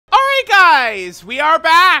guys, we are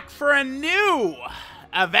back for a new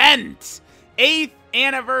event. 8th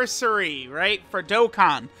anniversary, right, for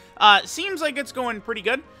Dokkan. Seems like it's going pretty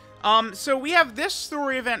good. So we have this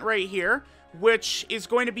story event right here, which is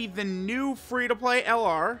going to be the new free-to-play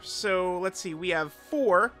LR. So let's see, we have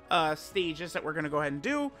 4 stages that we're going to go ahead and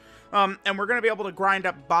do. And we're going to be able to grind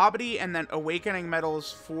up Bobbity and then Awakening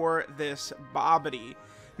Medals for this Bobbity.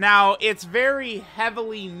 Now, it's very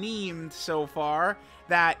heavily memed so far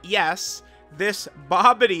that, yes, this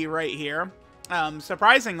Bobbity right here,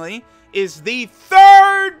 surprisingly, is the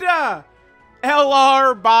 3rd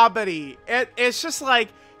LR Bobbity. It's just like,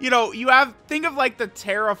 you know, think of like the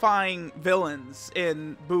terrifying villains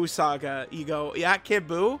in Buu Saga. You go, yeah, Kid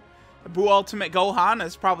Buu. Buu Ultimate Gohan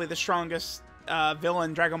is probably the strongest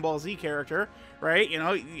villain Dragon Ball Z character, right? You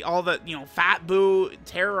know, all the, you know, Fat Buu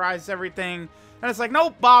terrorized everything. And it's like,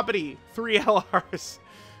 nope, Bobbity, 3 LRs.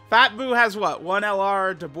 Fat Buu has what? 1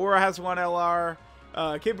 LR. Deborah has 1 LR.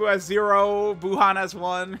 Kid Buu has 0. Buhan has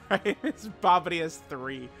 1. Right? Bobbity has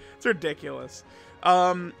 3. It's ridiculous.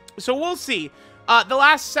 So we'll see. The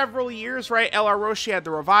last several years, right? LR Roshi had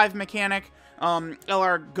the revive mechanic.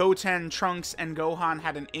 LR Goten, Trunks, and Gohan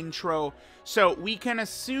had an intro. So we can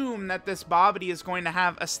assume that this Bobbity is going to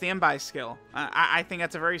have a standby skill. I think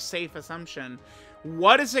that's a very safe assumption.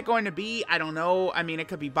 What is it going to be? I don't know. I mean, it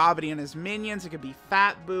could be Bobbity and his minions. It could be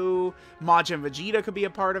Fat Buu. Majin Vegeta could be a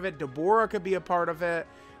part of it. Deborah could be a part of it.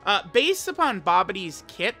 Based upon Bobbity's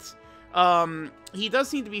kit, he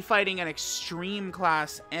does need to be fighting an extreme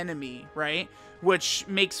class enemy, right? Which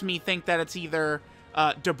makes me think that it's either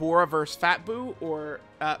Deborah versus Fat Buu or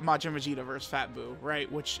Majin Vegeta versus Fat Buu,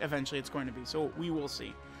 right? Which eventually it's going to be. So we will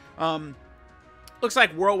see. Looks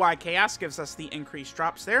like Worldwide Chaos gives us the increased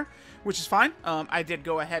drops there, which is fine. I did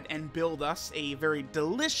go ahead and build us a very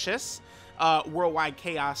delicious Worldwide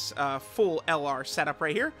Chaos full LR setup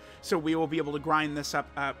right here. So we will be able to grind this up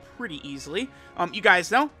pretty easily. You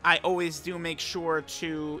guys know, I always do make sure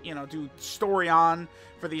to, you know, do story on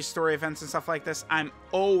for these story events and stuff like this. I'm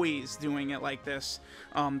always doing it like this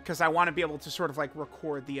because I want to be able to sort of like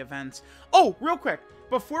record the events. Oh, real quick.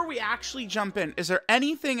 Before we actually jump in, is there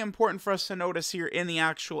anything important for us to notice here in the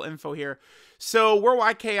actual info here? So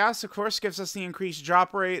Worldwide Chaos, of course, gives us the increased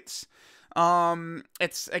drop rates.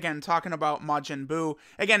 It's, again, talking about Majin Buu.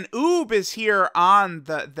 Again, Oob is here on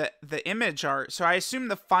the image art, so I assume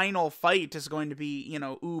the final fight is going to be, you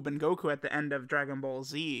know, Oob and Goku at the end of Dragon Ball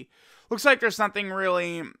Z. Looks like there's nothing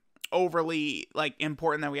really overly, like,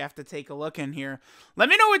 important that we have to take a look in here. Let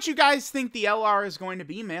me know what you guys think the LR is going to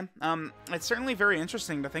be, man. It's certainly very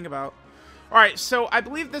interesting to think about. Alright, so I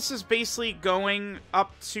believe this is basically going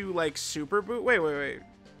up to, like, Super Buu. Wait.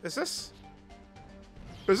 Is this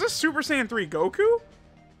Super Saiyan 3 Goku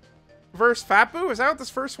versus Fat Buu? Is that what this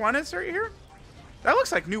first one is right here? That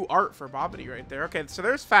looks like new art for Bobbity right there. Okay, so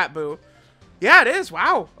there's Fat Buu. Yeah, it is.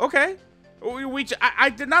 Wow. Okay. I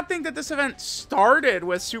did not think that this event started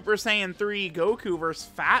with Super Saiyan 3 Goku versus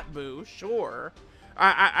Fat Buu. Sure.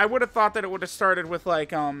 I would have thought that it would have started with,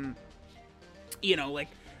 like, you know, like,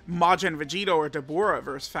 Majin Vegeta or Deborah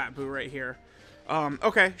versus Fat Buu right here.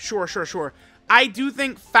 Okay, sure. I do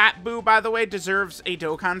think Fat Buu, by the way, deserves a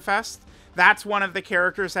Dokkan Fest. That's one of the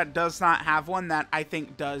characters that does not have one that I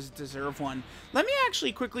think does deserve one. Let me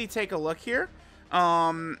actually quickly take a look here.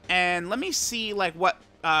 And let me see, like, what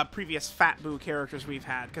previous Fat Buu characters we've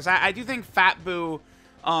had. Because I do think Fat Buu,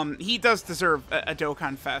 he does deserve a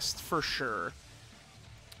Dokkan Fest for sure.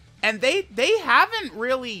 And they haven't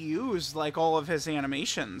really used, like, all of his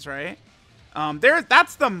animations, right?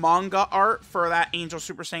 That's the manga art for that Angel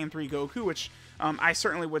Super Saiyan 3 Goku, which I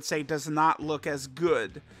certainly would say does not look as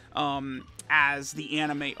good as the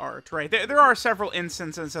anime art, right? There are several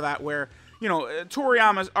instances of that where, you know,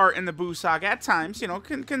 Toriyama's art in the Buu Saga at times, you know,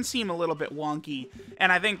 can seem a little bit wonky.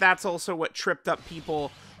 And I think that's also what tripped up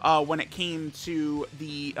people when it came to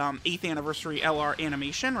the 8th anniversary LR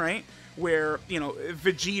animation, right? Where, you know,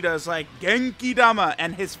 Vegeta's like, Genki Dama,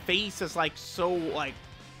 and his face is like so, like,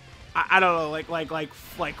 I don't know, like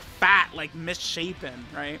fat, like misshapen,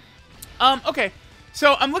 right? Okay,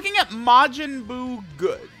 so I'm looking at Majin Buu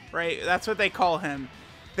Good, right? That's what they call him.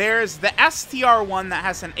 There's the STR one that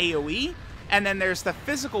has an AoE, and then there's the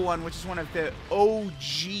physical one, which is one of the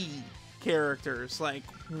OG characters, like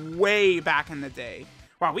way back in the day.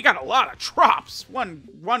 Wow, we got a lot of drops. One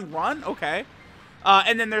run, okay.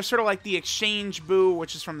 And then there's sort of like the Exchange Buu,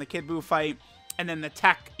 which is from the Kid Buu fight. And then the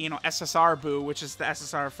Tech, you know, SSR Buu, which is the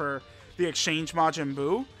SSR for the Exchange Majin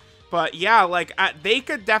Buu. But yeah, like, they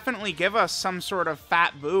could definitely give us some sort of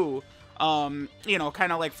Fat Buu. You know,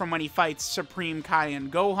 kind of like from when he fights Supreme Kai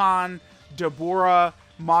and Gohan, Deborah,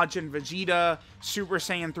 Majin Vegeta, Super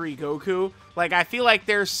Saiyan 3 Goku. Like, I feel like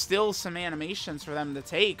there's still some animations for them to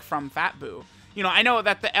take from Fat Boo. You know, I know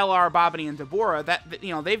that the LR, Bobbity, and Deborah, that,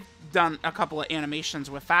 you know, they've done a couple of animations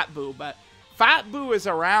with Fat Boo, but Fat Boo is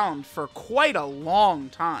around for quite a long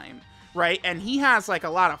time, right? And he has, like, a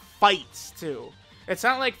lot of fights, too. It's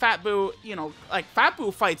not like Fat Boo, you know, like, Fat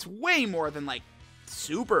Boo fights way more than, like,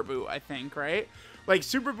 Super Boo, I think, right? Like,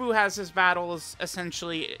 Super Boo has his battles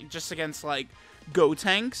essentially just against, like,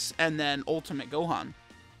 Gotenks and then Ultimate Gohan.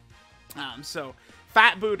 So,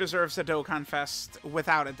 Fat Boo deserves a Dokkan Fest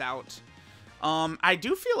without a doubt. I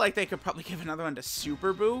do feel like they could probably give another one to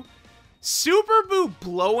Super Boo. Super Boo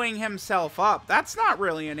blowing himself up. That's not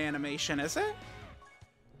really an animation, is it?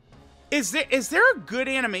 Is there a good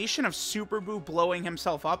animation of Super Boo blowing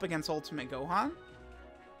himself up against Ultimate Gohan?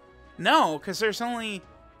 No, because there's only...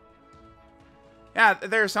 Yeah,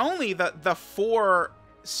 there's only the 4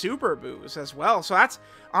 Super Boos as well. So that's...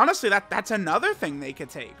 Honestly, that's another thing they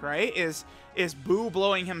could take, right? Is Boo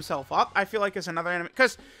blowing himself up, I feel like, is another animation.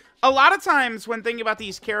 Because a lot of times when thinking about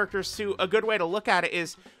these characters, too, a good way to look at it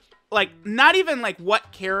is... Like, not even, like,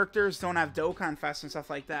 what characters don't have Dokkan Fest and stuff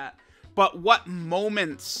like that, but what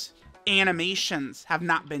moments, animations have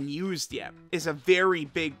not been used yet is a very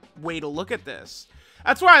big way to look at this.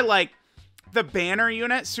 That's why, like, the banner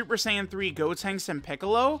unit, Super Saiyan 3 Gotenks and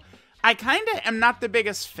Piccolo, I kind of am not the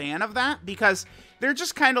biggest fan of that because they're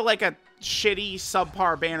just kind of like a shitty,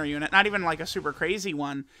 subpar banner unit, not even like a super crazy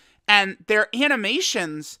one, and their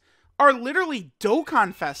animations are literally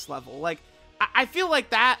Dokkan Fest level. Like, I feel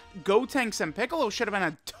like that Gotenks and Piccolo should have been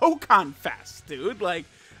a Dokkan Fest, dude. Like,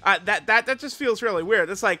 that just feels really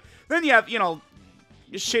weird. It's like, then you have, you know,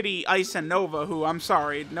 shitty Ice and Nova, who, I'm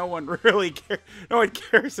sorry, no one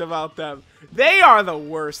cares about them. They are the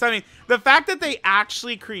worst. I mean, the fact that they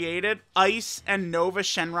actually created Ice and Nova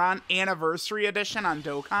Shenron Anniversary Edition on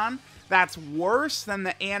Dokkan, that's worse than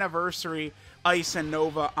the Anniversary Ice and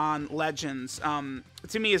Nova on Legends,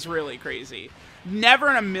 to me is really crazy. Never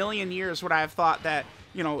in a million years would I have thought that,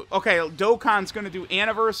 you know, okay, Dokkan's going to do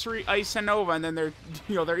Anniversary Ice and Nova, and then they're,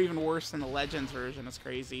 you know, they're even worse than the Legends version. It's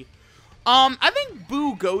crazy. I think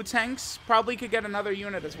Boo Gotenks probably could get another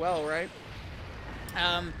unit as well, right?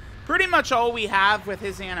 Pretty much all we have with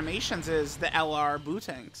his animations is the LR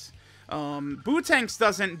Bootanks. Bootanks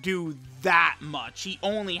doesn't do that much. He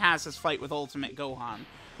only has his fight with Ultimate Gohan,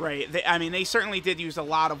 right? I mean, they certainly did use a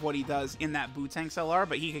lot of what he does in that Bootanks LR,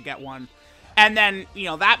 but he could get one. And then, you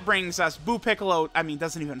know, that brings us, Boo Piccolo, I mean,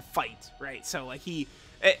 doesn't even fight, right? So, like,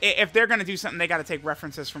 if they're going to do something, they got to take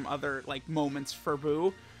references from other, like, moments for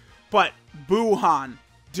Boo. But Boohan,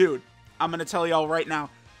 dude, I'm going to tell y'all right now,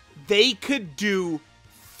 they could do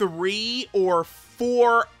 3 or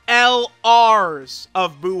 4 LRs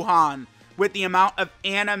of Boohan with the amount of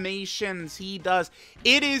animations he does.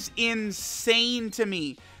 It is insane to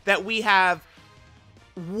me that we have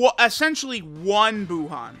essentially one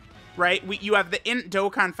Boohan. Right? You have the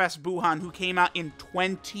Dokkan Fest Boohan, who came out in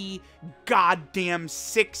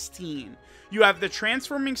 2016. You have the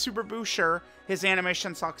Transforming Super Boo, sure. His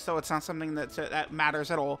animation sucks, so it's not something that matters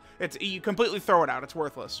at all. You completely throw it out. It's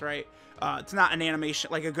worthless, right? It's not an animation,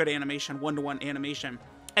 like a good animation, one-to-one animation.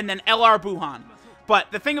 And then LR Boohan. But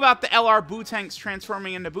the thing about the LR Bootanks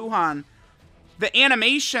transforming into Boohan, the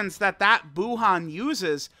animations that Boohan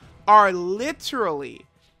uses are literally...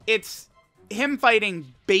 It's him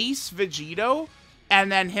fighting base Vegito, and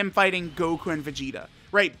then him fighting Goku and Vegeta,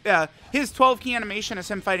 right? His 12-key animation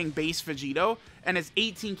is him fighting base Vegito, and his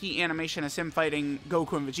 18-key animation is him fighting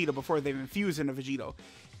Goku and Vegeta before they've infused into Vegito.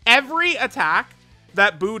 Every attack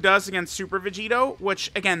that Boo does against Super Vegito,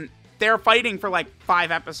 which, again, they're fighting for, like,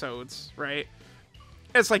 5 episodes, right?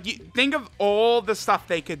 It's like, think of all the stuff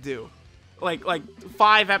they could do. Like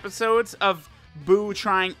 5 episodes of Boo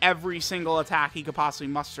trying every single attack he could possibly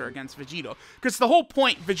muster against Vegito. Because the whole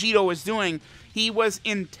point Vegito was doing, he was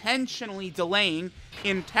intentionally delaying,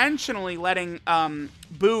 intentionally letting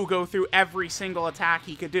Boo go through every single attack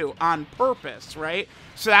he could do on purpose, right?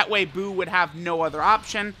 So that way Boo would have no other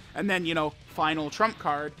option, and then, you know, final trump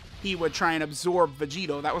card, he would try and absorb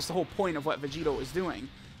Vegito. That was the whole point of what Vegito was doing.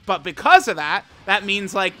 But because of that, that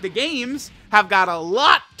means, like, the games have got a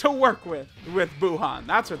lot to work with Boohan.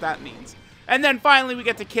 That's what that means. And then finally we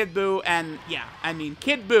get to Kid Boo, and yeah, I mean,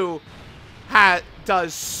 Kid Boo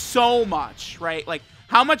does so much, right? Like,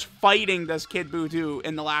 how much fighting does Kid Boo do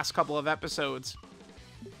in the last couple of episodes?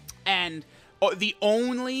 And the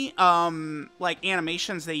only, like,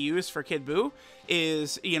 animations they use for Kid Boo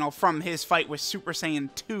is, you know, from his fight with Super Saiyan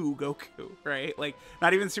 2 Goku, right? Like,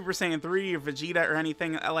 not even Super Saiyan 3 or Vegeta or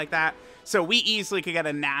anything like that. So we easily could get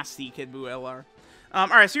a nasty Kid Boo LR.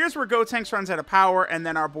 Alright, so here's where Gotenks runs out of power, and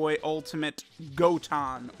then our boy Ultimate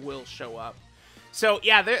Gotan will show up. So,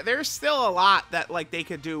 yeah, there's still a lot that, like, they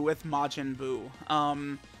could do with Majin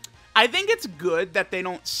Buu. I think it's good that they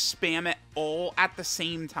don't spam it all at the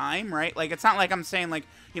same time, right? Like, it's not like I'm saying, like,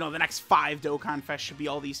 you know, the next 5 Dokkan Fest should be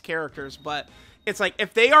all these characters, but it's like,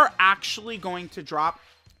 if they are actually going to drop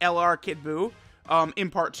LR Kid Buu in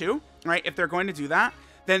Part 2, right? If they're going to do that,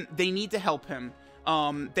 then they need to help him.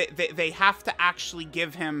 They have to actually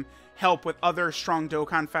give him help with other strong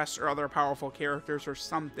Dokkan Fest or other powerful characters or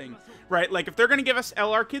something, right? Like, if they're going to give us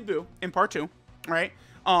LR Kid Buu in Part 2, right?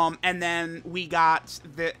 And then we got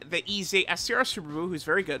the EZ SCR Super Buu, who's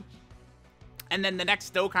very good. And then the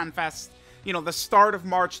next Dokkan Fest, you know, the start of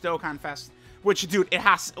March Dokkan Fest, which, dude, it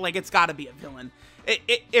has, like, it's got to be a villain.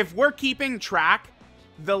 If we're keeping track,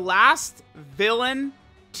 the last villain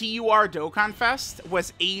TUR Dokkan Fest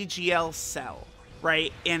was AGL Cell,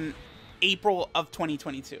 right, in April of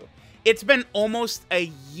 2022. It's been almost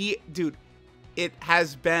a year, dude. It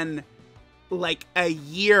has been like a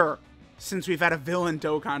year since we've had a villain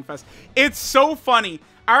Dokkan Fest. It's so funny.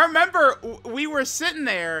 I remember we were sitting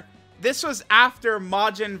there. This was after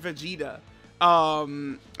Majin Vegeta.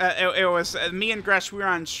 It was me and Gresh, we were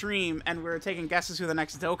on stream, and we were taking guesses who the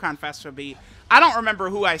next Dokkan Fest would be. I don't remember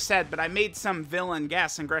who I said, but I made some villain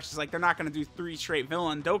guess, and Gresh is like, they're not going to do 3 straight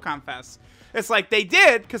villain Dokkan Fests. It's like, they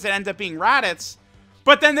did, because it ended up being Raditz,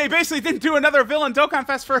 but then they basically didn't do another villain Dokkan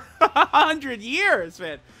Fest for 100 years,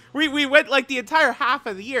 man. We went, like, the entire half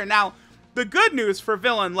of the year. Now, the good news for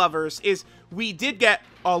villain lovers is we did get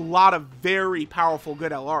a lot of very powerful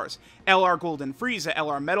good LRs. LR Golden Frieza,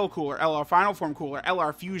 LR Metal Cooler, LR Final Form Cooler,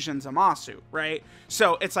 LR Fusion Zamasu, right?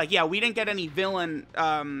 So it's like, yeah, we didn't get any villain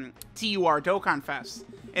TUR Dokkan Fest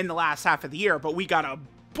in the last half of the year, but we got a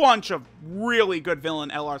bunch of really good villain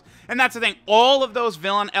LRs. And that's the thing, all of those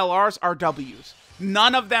villain LRs are Ws.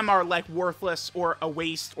 None of them are, like, worthless or a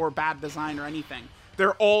waste or bad design or anything.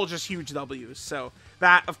 They're all just huge Ws. So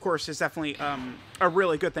that, of course, is definitely a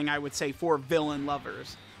really good thing, I would say, for villain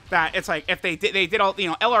lovers. That it's like, if they did all, you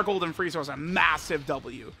know, LR Golden Frieza was a massive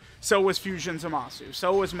W. So was Fusion Zamasu.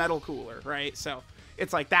 So was Metal Cooler, right? So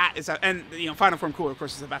it's like, that is and, you know, Final Form Cooler, of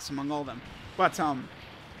course, is the best among all of them. But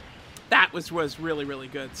that was really, really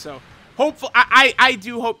good. So hopefully, I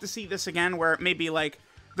do hope to see this again, where maybe, like,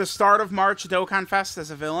 the start of March Dokkan Fest as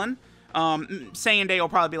a villain. Saiyan Day will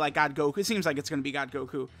probably be like God Goku. It seems like it's going to be God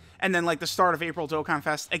Goku. And then, like, the start of April Dokkan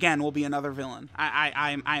Fest, again, will be another villain.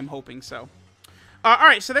 I'm hoping so.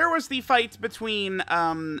 Alright, so there was the fight between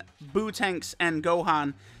Buu and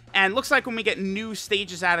Gohan. And looks like when we get new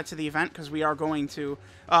stages added to the event, because we are going to,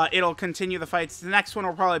 it'll continue the fights. The next one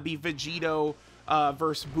will probably be Vegito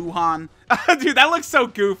versus Buhan. Dude, that looks so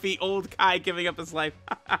goofy. Old Kai giving up his life.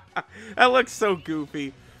 That looks so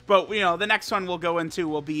goofy. But, you know, the next one we'll go into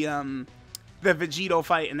will be the Vegito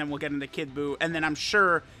fight, and then we'll get into Kid Buu. And then I'm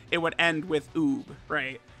sure it would end with Oob,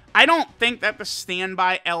 right? I don't think that the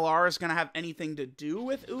standby LR is going to have anything to do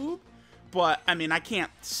with Oob. But, I mean, I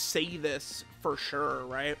can't say this for sure,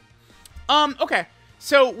 right? Okay.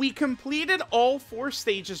 So, we completed all 4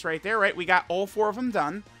 stages right there, right? We got all 4 of them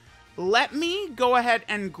done. Let me go ahead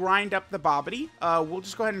and grind up the Bobbity. We'll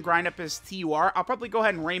just go ahead and grind up his TUR. I'll probably go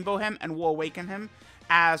ahead and rainbow him, and we'll awaken him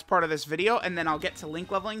as part of this video, and then I'll get to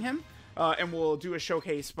link leveling him, and we'll do a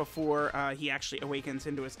showcase before he actually awakens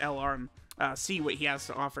into his LR and see what he has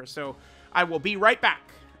to offer. So I will be right back.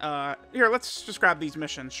 Here, let's just grab these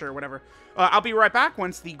missions. Sure, whatever. I'll be right back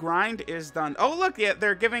once the grind is done. Oh, look, yeah,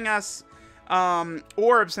 they're giving us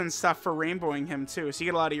orbs and stuff for rainbowing him too, so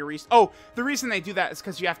you get a lot of your oh, the reason they do that is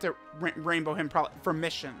because you have to rainbow him for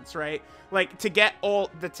missions, right? Like, to get all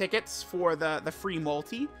the tickets for the free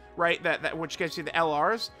multi, right, that which gives you the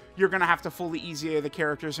LRs, you're gonna have to fully EZA the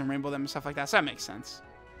characters and rainbow them and stuff like that, so that makes sense.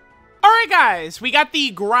 Alright guys, we got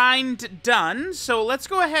the grind done, so let's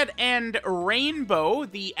go ahead and rainbow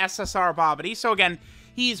the SSR Bobbity. So again,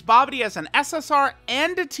 he's Bobbity as an SSR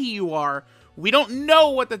and a TUR. We don't know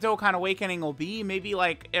what the Dokkan Awakening will be. Maybe,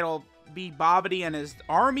 like, it'll be Bobbity and his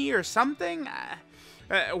army or something.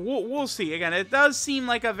 We'll see. Again, it does seem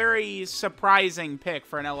like a very surprising pick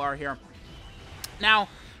for an LR here. Now,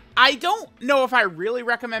 I don't know if I really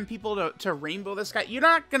recommend people to rainbow this guy. You're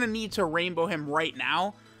not going to need to rainbow him right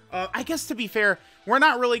now. I guess, to be fair, we're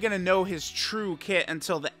not really going to know his true kit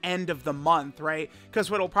until the end of the month, right?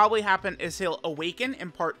 Because what'll probably happen is he'll awaken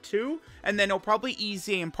in Part 2, and then he'll probably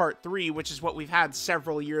EZA in Part 3, which is what we've had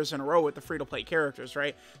several years in a row with the free-to-play characters,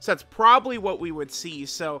 right? So that's probably what we would see.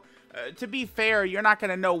 So to be fair, you're not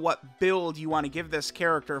going to know what build you want to give this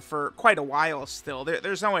character for quite a while still.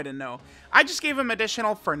 There's no way to know. I just gave him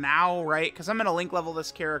additional for now, right? Because I'm going to link level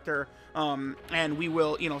this character, and we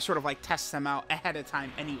will, you know, sort of like test them out ahead of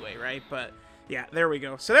time anyway, right? But yeah, there we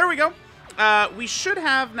go. So there we go. We should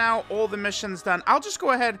have now all the missions done. I'll just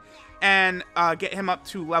go ahead and get him up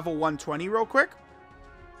to level 120 real quick.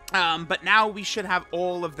 But now we should have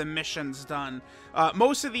all of the missions done.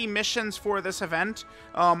 Most of the missions for this event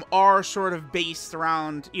are sort of based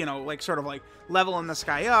around, you know, like sort of like leveling this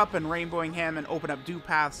guy up and rainbowing him and open up dew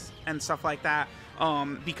paths and stuff like that.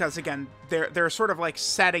 Because again, they're sort of like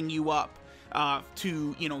setting you up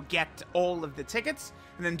to, you know, get all of the tickets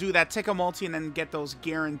and then do that ticket multi and then get those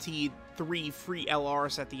guaranteed 3 free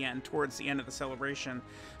LRs at the end, towards the end of the celebration.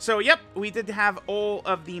 So, yep, we did have all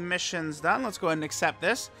of the missions done. Let's go ahead and accept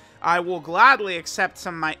this. I will gladly accept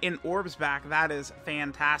some of my orbs back. That is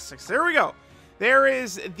fantastic. So, there we go. There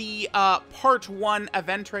is the Part 1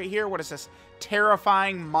 event right here. What is this?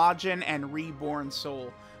 Terrifying Majin and Reborn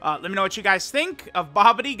Soul. Let me know what you guys think of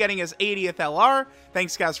Bobbity getting his 80th LR.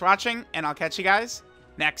 Thanks, guys, for watching, and I'll catch you guys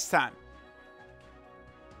next time.